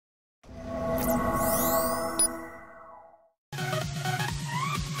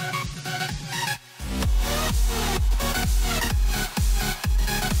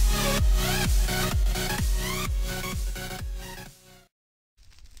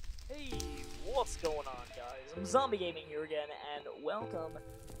Hey, what's going on, guys? I'm Zombie Gaming here again, and welcome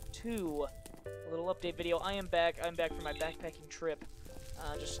to a little update video. I'm back from my backpacking trip.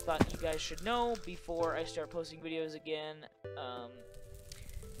 Just thought you guys should know before I start posting videos again.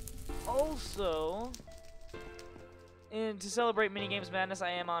 Also, to celebrate Minigames Madness,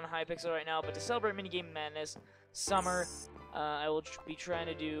 I am on Hypixel right now, but to celebrate Minigame Madness Summer, I will be trying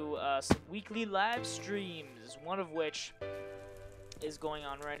to do some weekly live streams, one of which is going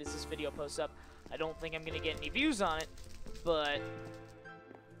on right as this video posts up. I don't think I'm gonna get any views on it, but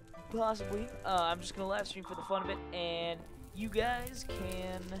possibly. I'm just gonna live stream for the fun of it, and you guys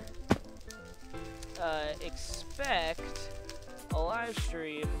can expect a live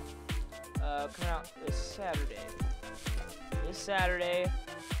stream coming out this Saturday. This Saturday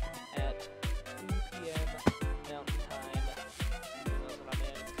at 2 p.m. Mountain Time. Who knows what I'm in?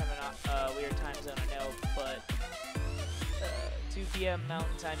 It's kind of not weird time zone, I know, but 2 p.m.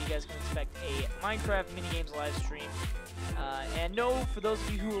 Mountain Time, you guys can expect a Minecraft minigames live stream. And no, for those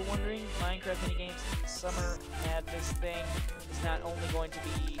of you who are wondering, Minecraft minigames Summer Madness thing is not only going to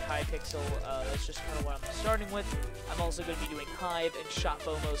be Hypixel, that's just kind of what I'm starting with. I'm also going to be doing Hive and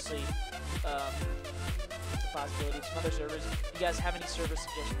Shotbow mostly. Possibilities from other servers. If you guys have any server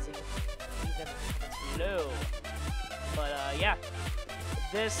suggestions, you can leave them in the comments below. But yeah,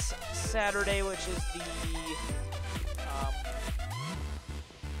 this Saturday, which is the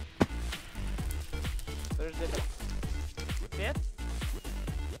Thursday the 5th?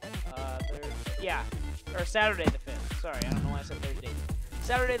 Yeah, or Saturday the 5th. Sorry, I don't know why I said Thursday.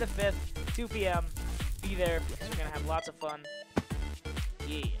 Saturday the 5th, 2 p.m. Be there because we're gonna have lots of fun.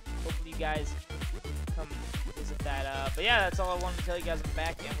 Yeah, hopefully you guys come visit that. But yeah, that's all I wanted to tell you guys. I'm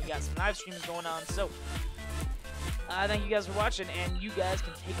back and we got some live streams going on. So, thank you guys for watching, and you guys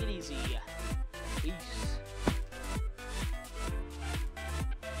can take it easy. Peace.